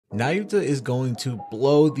Nayuta is going to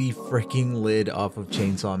blow the freaking lid off of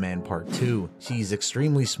Chainsaw Man Part 2. She's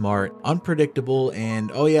extremely smart, unpredictable,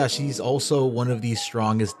 and oh yeah, she's also one of the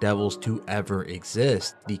strongest devils to ever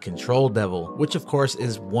exist, the Control Devil, which of course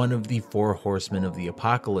is one of the 4 horsemen of the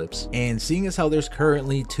apocalypse. And seeing as how there's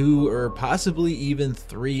currently 2 or possibly even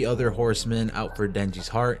 3 other horsemen out for Denji's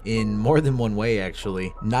heart, in more than one way actually,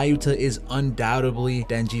 Nayuta is undoubtedly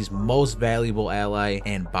Denji's most valuable ally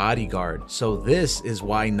and bodyguard. So this is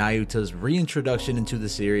why Nayuta's reintroduction into the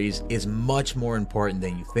series is much more important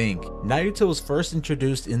than you think. Nayuta was first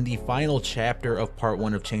introduced in the final chapter of part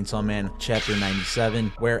 1 of Chainsaw Man, chapter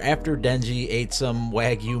 97, where after Denji ate some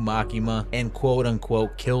Wagyu Makima and quote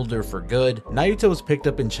unquote killed her for good, Nayuta was picked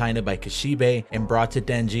up in China by Kishibe and brought to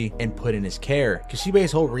Denji and put in his care.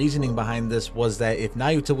 Kishibe's whole reasoning behind this was that if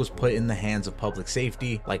Nayuta was put in the hands of public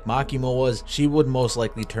safety like Makima was, she would most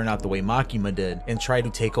likely turn out the way Makima did and try to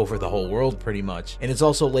take over the whole world pretty much. And it's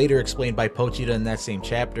also later explained by Pochita in that same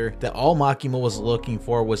chapter that all Makima was looking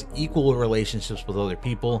for was equal relationships with other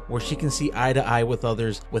people, where she can see eye to eye with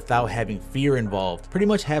others without having fear involved, pretty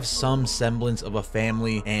much have some semblance of a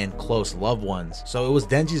family and close loved ones. So it was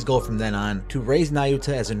Denji's goal from then on to raise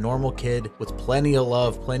Nayuta as a normal kid with plenty of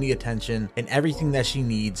love, plenty of attention, and everything that she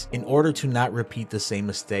needs in order to not repeat the same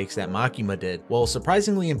mistakes that Makima did. Well,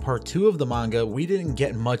 surprisingly in part 2 of the manga, we didn't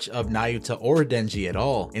get much of Nayuta or Denji at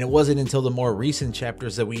all, and it wasn't until the more recent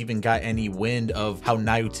chapters that we even got any wind of how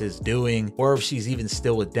Nayuta is doing, or if she's even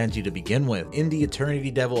still with Denji to begin with. In the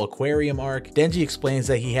Eternity Devil Aquarium arc, Denji explains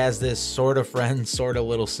that he has this sort of friend, sort of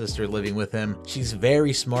little sister living with him. She's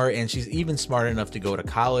very smart, and she's even smart enough to go to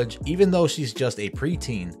college, even though she's just a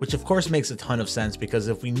preteen, which of course makes a ton of sense because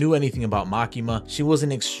if we knew anything about Makima, she was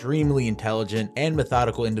an extremely intelligent and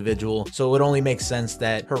methodical individual, so it would only make sense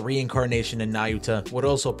that her reincarnation in Nayuta would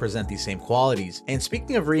also present these same qualities. And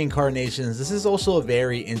speaking of reincarnations, this is also a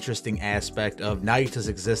very interesting aspect of Nayuta's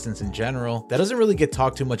existence in general that doesn't really get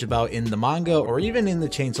talked too much about in the manga or even in the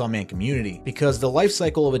Chainsaw Man community, because the life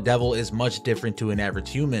cycle of a devil is much different to an average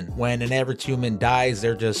human. When an average human dies,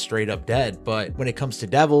 they're just straight up dead. But when it comes to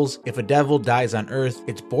devils, if a devil dies on Earth,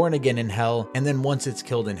 it's born again in hell, and then once it's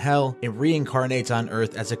killed in hell, it reincarnates on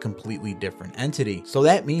Earth as a completely different entity. So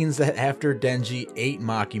that means that after Denji ate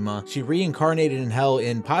Makima, she reincarnated in hell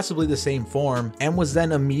in possibly the same form and was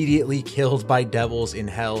then immediately killed by devils in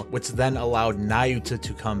hell, which then allowed Nayuta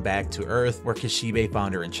to come back to Earth where Kishibe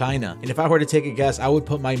found her in China. And if I were to take a guess, I would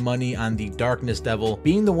put my money on the Darkness Devil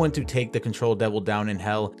being the one to take the Control Devil down in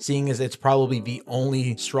hell, seeing as it's probably the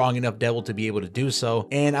only strong enough devil to be able to do so.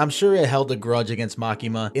 And I'm sure it held a grudge against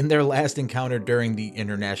Makima in their last encounter during the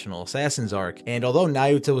International Assassins arc. And although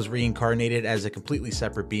Nayuta was reincarnated as a completely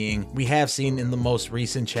separate being, we have seen in the most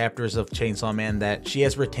recent chapters of Chainsaw Man that she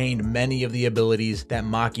has retained many of the abilities that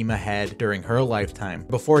Makima had during her lifetime.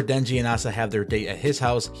 Before Denji and Asa have their date at his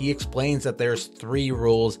house, he explains that there's 3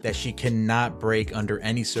 rules that she cannot break under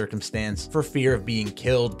any circumstance for fear of being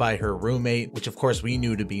killed by her roommate, which of course we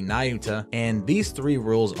knew to be Nayuta. And these 3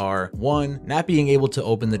 rules are: 1, not being able to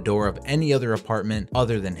open the door of any other apartment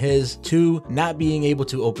other than his; 2, not being able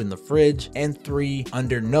to open the fridge; and 3,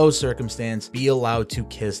 under no circumstance be allowed to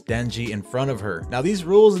kiss Denji in front of her. Now these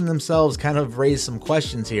rules in themselves kind of raise some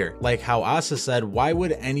questions here, like how Asa said, why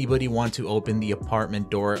would anybody want to open the apartment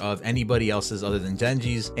door of anybody else's other than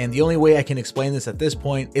Denji's? And the only way I can explain this at this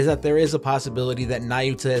point is that there is a possibility that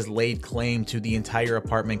Nayuta has laid claim to the entire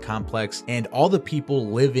apartment complex and all the people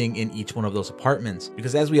living in each one of those apartments,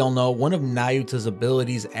 because as we all know, one of Nayuta's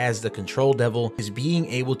abilities as the Control Devil is being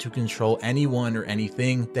able to control anyone or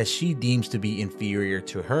anything that she deems to be inferior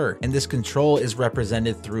to her, and this control is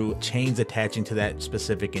represented through chains attaching to that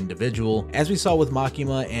specific individual, as we saw with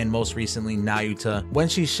Makima and most recently Nayuta when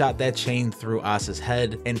she shot that chain through Asa's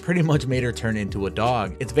head and pretty much made her turn into a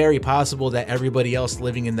dog. It's very possible that everybody else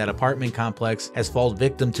living in that apartment complex has fallen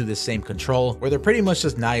victim to this same control, where they're pretty much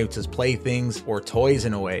just Nayuta's playthings or toys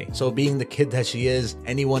in a way. So being the kid that she is,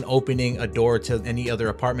 anyone opening a door to any other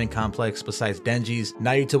apartment complex besides Denji's,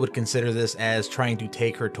 Nayuta would consider this as trying to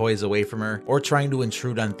take her toys away from her or trying to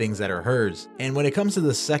intrude on things that are hers. And when it comes to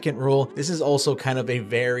the second rule, this is also kind of a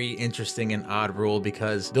very interesting and odd rule,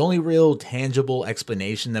 because the only real tangible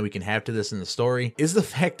explanation that we can have to this in the story is the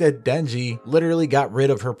fact that Denji literally got rid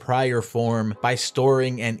of her prior form by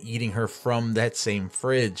storing and eating her from that same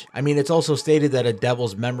fridge. I mean, it's also stated that a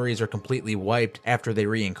devil's memories are completely wiped after they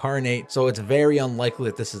reincarnate, so it's very unlikely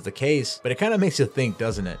that this is the case, but it kind of makes you think,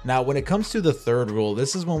 doesn't it? Now, when it comes to the third rule,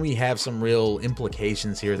 this is when we have some real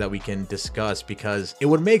implications here that we can discuss, because it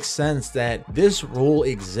would make sense that this rule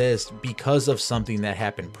exists because of something that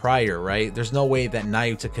happened prior, right? There's no way that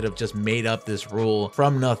Nayuta could have just made up this rule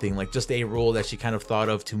from nothing, like just a rule that that she kind of thought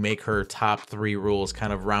of to make her top 3 rules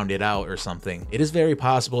kind of rounded out or something. It is very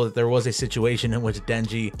possible that there was a situation in which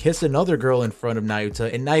Denji kissed another girl in front of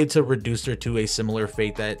Nayuta, and Nayuta reduced her to a similar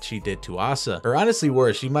fate that she did to Asa. Or honestly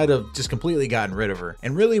worse, she might have just completely gotten rid of her.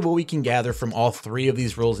 And really what we can gather from all 3 of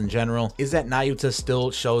these rules in general is that Nayuta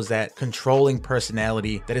still shows that controlling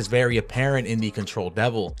personality that is very apparent in the Control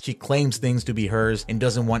Devil. She claims things to be hers and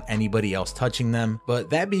doesn't want anybody else touching them.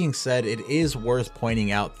 But that being said, it is worth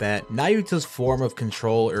pointing out that Nayuta's form of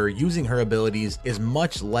control, or using her abilities, is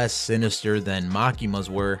much less sinister than Makima's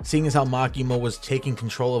were, seeing as how Makima was taking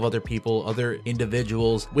control of other people, other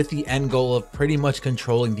individuals, with the end goal of pretty much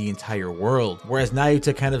controlling the entire world. Whereas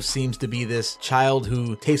Nayuta kind of seems to be this child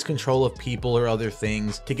who takes control of people or other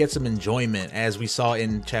things to get some enjoyment, as we saw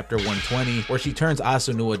in chapter 120, where she turns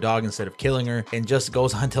Asa into a dog instead of killing her, and just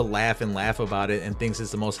goes on to laugh and laugh about it and thinks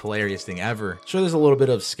it's the most hilarious thing ever. Sure, there's a little bit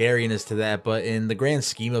of scariness to that, but in the grand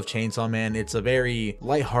scheme of Chainsaw Man, it's a very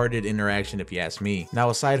lighthearted interaction if you ask me. Now,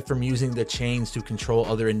 aside from using the chains to control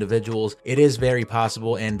other individuals, it is very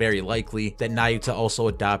possible and very likely that Nayuta also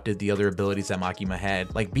adopted the other abilities that Makima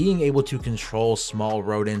had, like being able to control small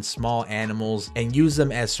rodents, small animals, and use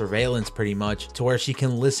them as surveillance pretty much, to where she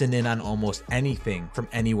can listen in on almost anything from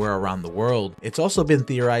anywhere around the world. It's also been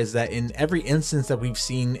theorized that in every instance that we've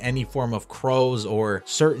seen any form of crows or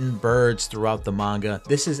certain birds throughout the manga,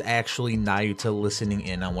 this is actually Nayuta listening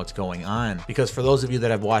in on what's going on. Because for those of you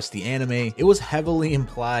that have watched the anime, it was heavily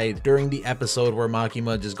implied during the episode where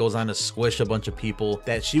Makima just goes on to squish a bunch of people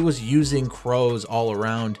that she was using crows all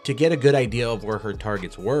around to get a good idea of where her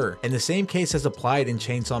targets were. And the same case has applied in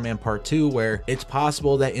Chainsaw Man Part 2, where it's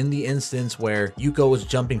possible that in the instance where Yuko was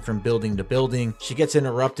jumping from building to building, she gets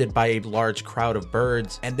interrupted by a large crowd of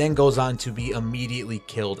birds and then goes on to be immediately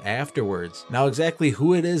killed afterwards. Now, exactly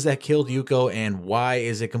who it is that killed Yuko and why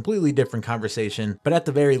is a completely different conversation, but at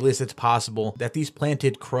the very least it's possible that these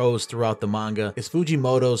planted crows throughout the manga is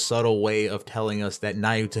Fujimoto's subtle way of telling us that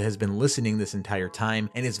Nayuta has been listening this entire time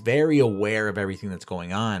and is very aware of everything that's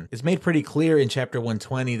going on. It's made pretty clear in chapter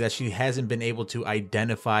 120 that she hasn't been able to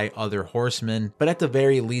identify other horsemen, but at the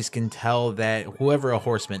very least can tell that whoever a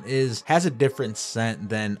horseman is has a different scent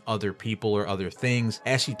than other people or other things,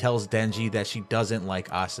 as she tells Denji that she doesn't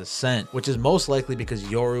like Asa's scent, which is most likely because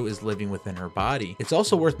Yoru is living within her body. It's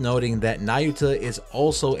also worth noting that Nayuta is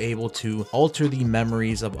also able to alter the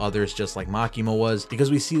memories of others just like Makima was,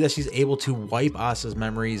 because we see that she's able to wipe Asa's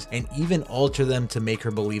memories and even alter them to make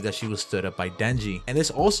her believe that she was stood up by Denji. And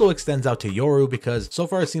this also extends out to Yoru, because so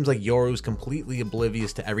far it seems like Yoru's completely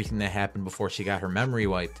oblivious to everything that happened before she got her memory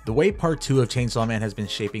wiped. The way part 2 of Chainsaw Man has been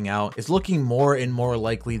shaping out, it's looking more and more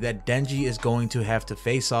likely that Denji is going to have to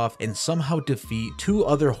face off and somehow defeat 2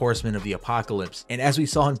 other horsemen of the apocalypse. And as we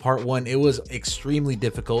saw in part 1, it was extremely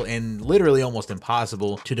difficult and literally almost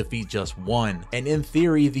impossible to defeat just one. And in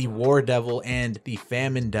theory, the War Devil and the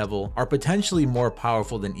Famine Devil are potentially more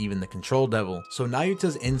powerful than even the Control Devil. So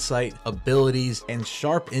Nayuta's insight, abilities, and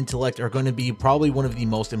sharp intellect are going to be probably one of the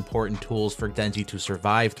most important tools for Denji to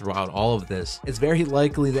survive throughout all of this. It's very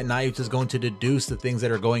likely that Nayuta is going to deduce the things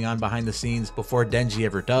that are going on behind the scenes before Denji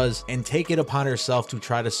ever does, and take it upon herself to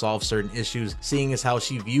try to solve certain issues, seeing as how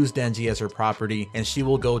she views Denji as her property, and she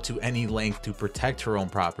will go to any length to protect her own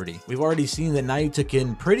property. We've already seen that Nayuta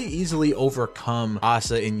can pretty easily overcome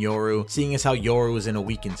Asa and Yoru, seeing as how Yoru is in a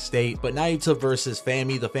weakened state, but Nayuta versus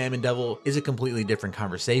Fami, the Famine Devil, is a completely different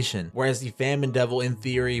conversation. Whereas the Famine Devil, in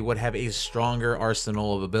theory, would have a stronger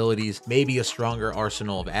arsenal of abilities, maybe a stronger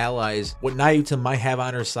arsenal of allies, what Nayuta might have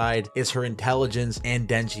on her side is her intelligence and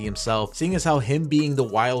Denji himself, seeing as how him being the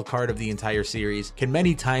wild card of the entire series can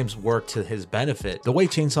many times work to his benefit. The way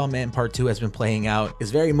Chainsaw Man Part 2 has been playing out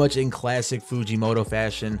is very much in classic Fujimoto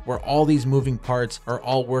fashion, where all these moving parts are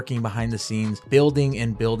all working behind the scenes, building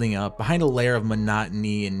and building up behind a layer of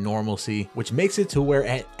monotony and normalcy, which makes it to where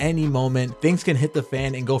at any moment things can hit the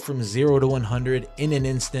fan and go from 0 to 100 in an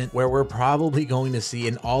instant, where we're probably going to see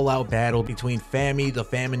an all-out battle between Fami, the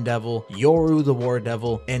Famine Devil, Yoru, the War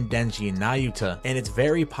Devil, and Denji and Nayuta. And it's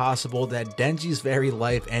very possible that Denji's very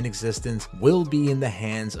life and existence will be in the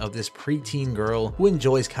hands of this preteen girl who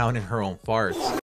enjoys counting her own farts.